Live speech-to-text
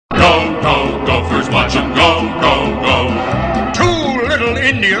go, Gophers, watch 'em go, go, go. Two little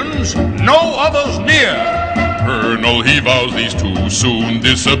Indians, no others near. Colonel, he vows these two soon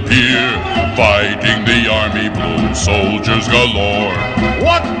disappear. Fighting the army blue, soldiers galore.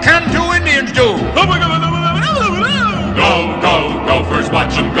 What can two Indians do? Go, go, Gophers,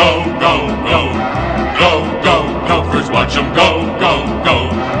 watch 'em go, go, go. Go, go, Gophers, watch 'em go, go, go.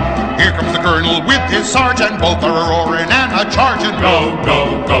 Here comes the colonel with his sergeant, both are roaring and a-charging. Go,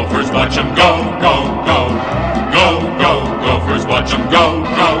 go, Gophers, watch 'em go, go, go. Go, go, Gophers, watch 'em go,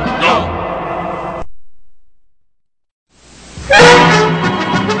 go, go.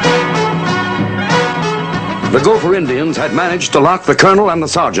 The Gopher Indians had managed to lock the colonel and the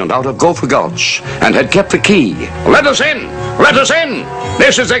sergeant out of Gopher Gulch and had kept the key. Let us in! Let us in!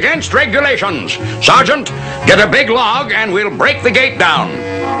 This is against regulations. Sergeant, get a big log and we'll break the gate down.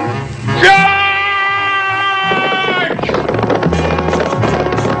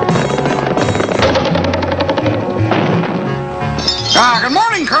 Good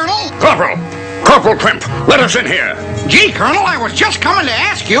morning, Colonel. Corporal Crimp, let us in here. Gee, Colonel, I was just coming to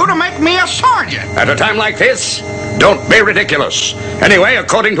ask you to make me a sergeant. At a time like this, don't be ridiculous. Anyway,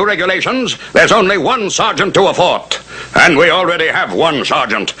 according to regulations, there's only one sergeant to a fort. And we already have one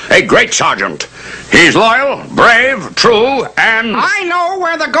sergeant, a great sergeant. He's loyal, brave, true, and... I know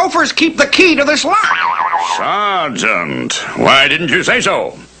where the Gophers keep the key to this lock. Sergeant, why didn't you say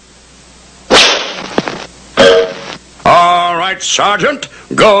so? All right, Sergeant,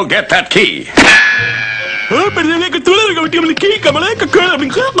 go get that key.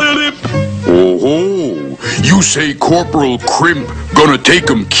 Oh, you say Corporal Crimp gonna take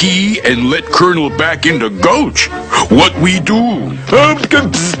him key and let Colonel back into Gulch? What we do?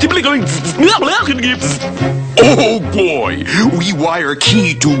 Oh boy, we wire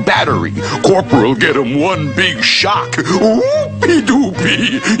key to battery. Corporal get him one big shock. Oopie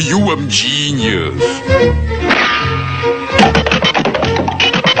doopie, you genius.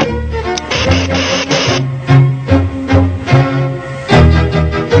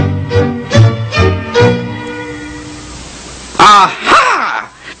 Aha!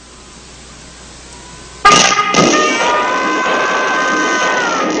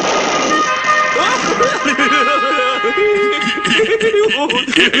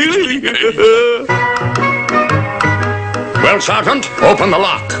 Well, Sergeant, open the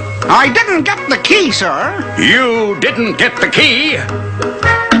lock. I didn't get the key, sir. You didn't get the key?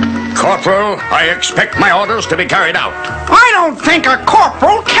 Corporal, I expect my orders to be carried out. I don't think a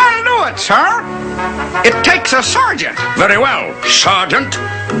corporal can do it, sir. It takes a sergeant. Very well, Sergeant,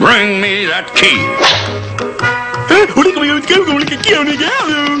 bring me that key.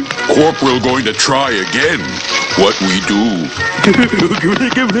 Corporal going to try again. What we do?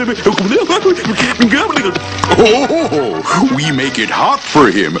 Oh, we make it hot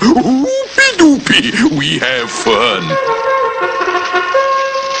for him. Oopie doopie, we have fun.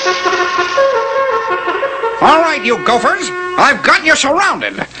 All right, you Gophers, I've got you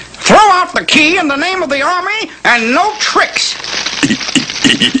surrounded. Throw out the key in the name of the army and no tricks.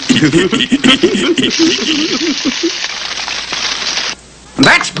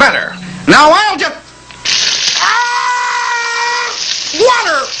 That's better. Now I'll just...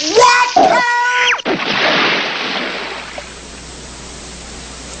 Water! Water!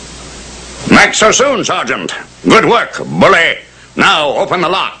 Not so soon, Sergeant. Good work, bully. Now open the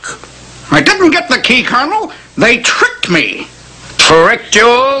lock. I didn't get the key, Colonel. They tricked me. Tricked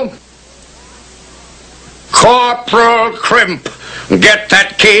you? Corporal Crimp, get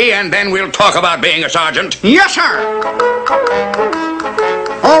that key and then we'll talk about being a sergeant. Yes, sir.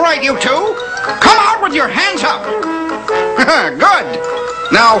 All right, you two. Come out with your hands up. Good.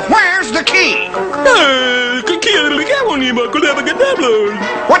 Now, where's the key?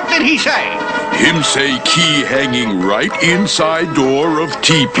 What did he say? Him say key hanging right inside door of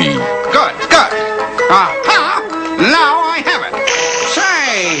teepee. Good, good. Aha! Now I have it.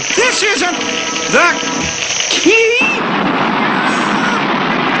 Say, this isn't the key?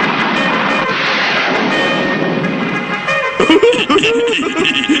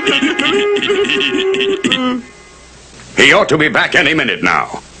 He ought to be back any minute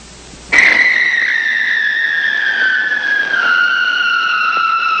now.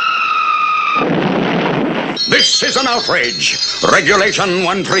 This is an outrage. Regulation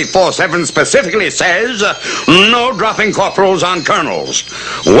 1347 specifically says no dropping corporals on colonels.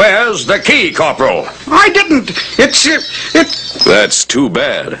 Where's the key, Corporal? I didn't. It's... That's too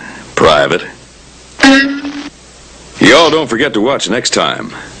bad, Private. Y'all don't forget to watch next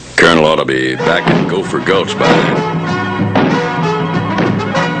time. Colonel ought to be back in Gopher Gulch by then.